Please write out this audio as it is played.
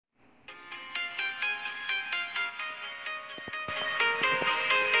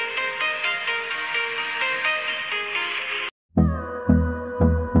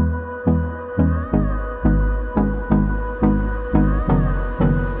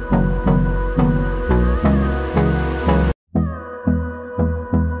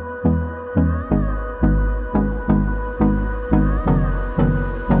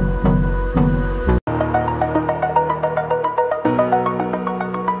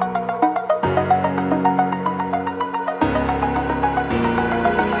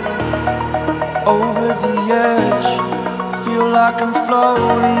like I'm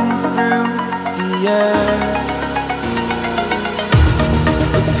floating through the air.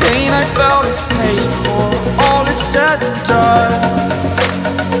 The pain I felt is paid for, all is said and done.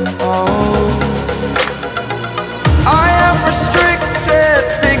 Oh, I am restricted,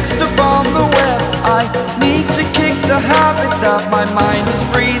 fixed upon the web. I need to kick the habit that my mind is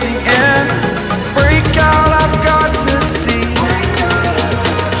breathing in. Break out, I've got to see.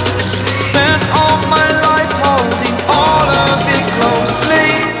 Spent all my life holding all of it closely.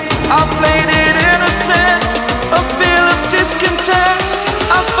 I played it innocent, a feel of discontent.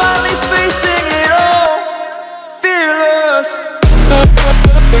 I'm finally facing it all, fearless.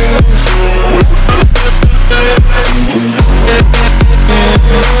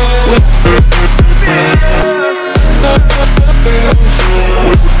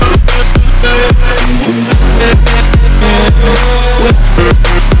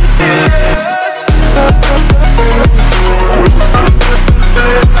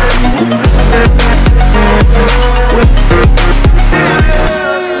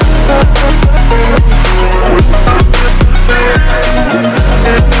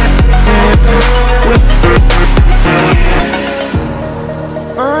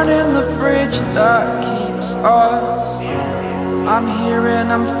 Burning the bridge that keeps us. I'm here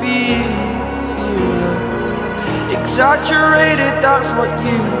and I'm feeling fearless. Exaggerated, that's what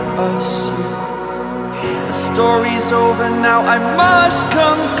you assume. The story's over now, I must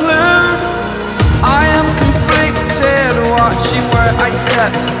conclude. I am conflicted, watching where I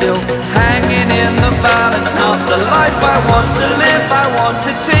step still, hanging in the balance. Not the life I want to live, I want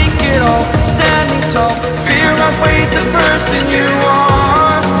to take it all. Standing tall, fear I've weighed the person you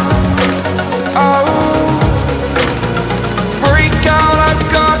are. Oh, break out, I've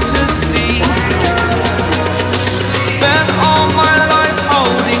got to see. Spent all my life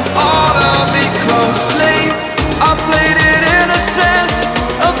holding all of it closely. I played it innocent,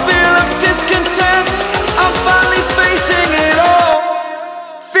 a feel of discontent. I'm finally facing it all,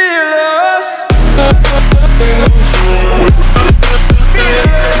 fearless.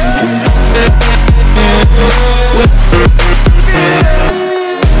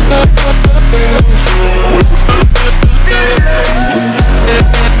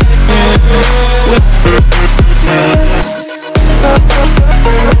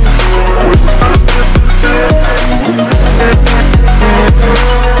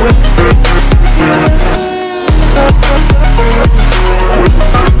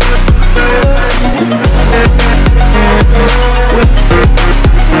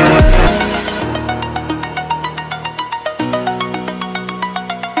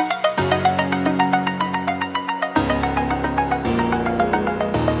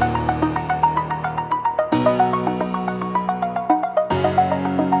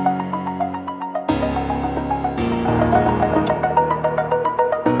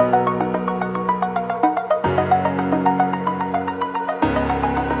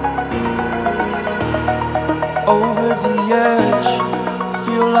 Over the edge,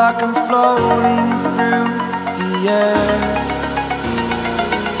 feel like I'm floating through the air.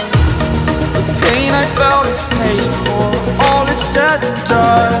 The pain I felt is paid for, all is said and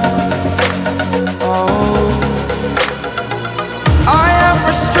done. Oh, I am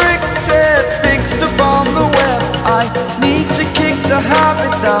restricted, fixed upon the web. I need to kick the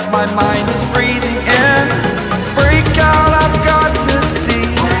habit that my mind is breathing in. Break out, I've got to see.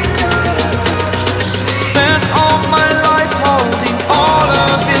 Spent all my life holding all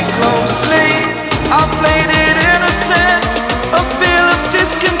of it closely. I played it innocent, a feel of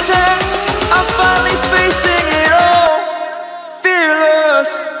discontent. I'm finally facing it all,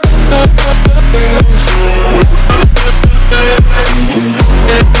 fearless.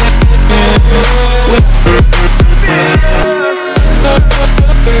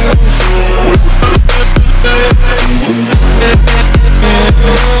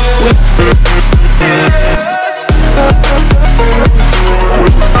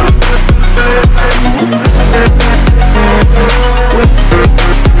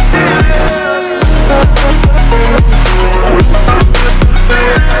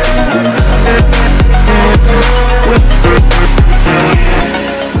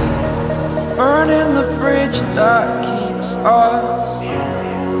 Burning the bridge that keeps us.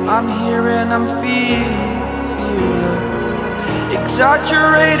 I'm here and I'm feeling fearless.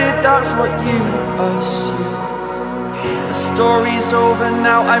 Exaggerated, that's what you assume. The story's over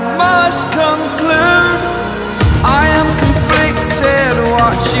now, I must conclude. I am conflicted,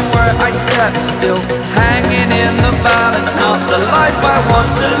 watching where I step still, hanging in the balance. Not the life I want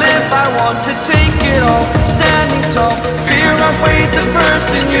to live, I want to take it all. Standing tall, fear I've weighed the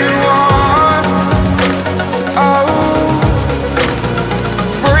person you are. Oh,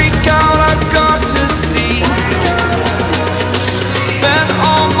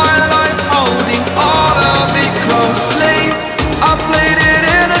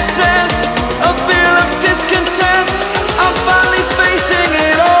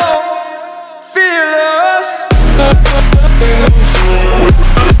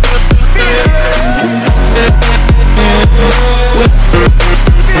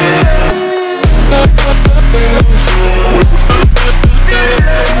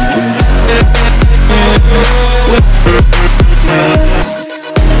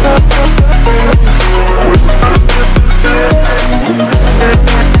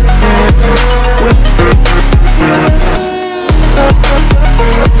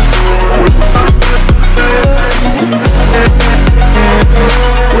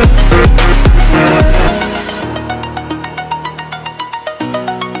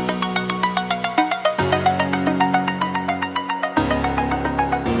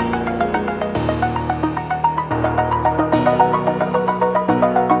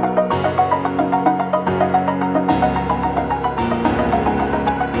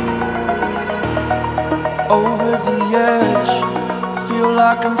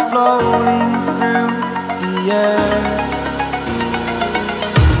 rolling through the air.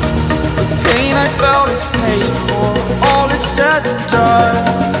 The pain I felt is paid for, all is said and done.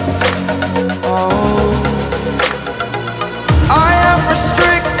 Oh, I am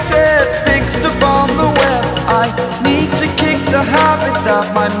restricted, fixed upon the web. I need to kick the habit that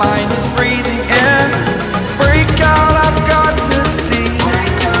my mind is breathing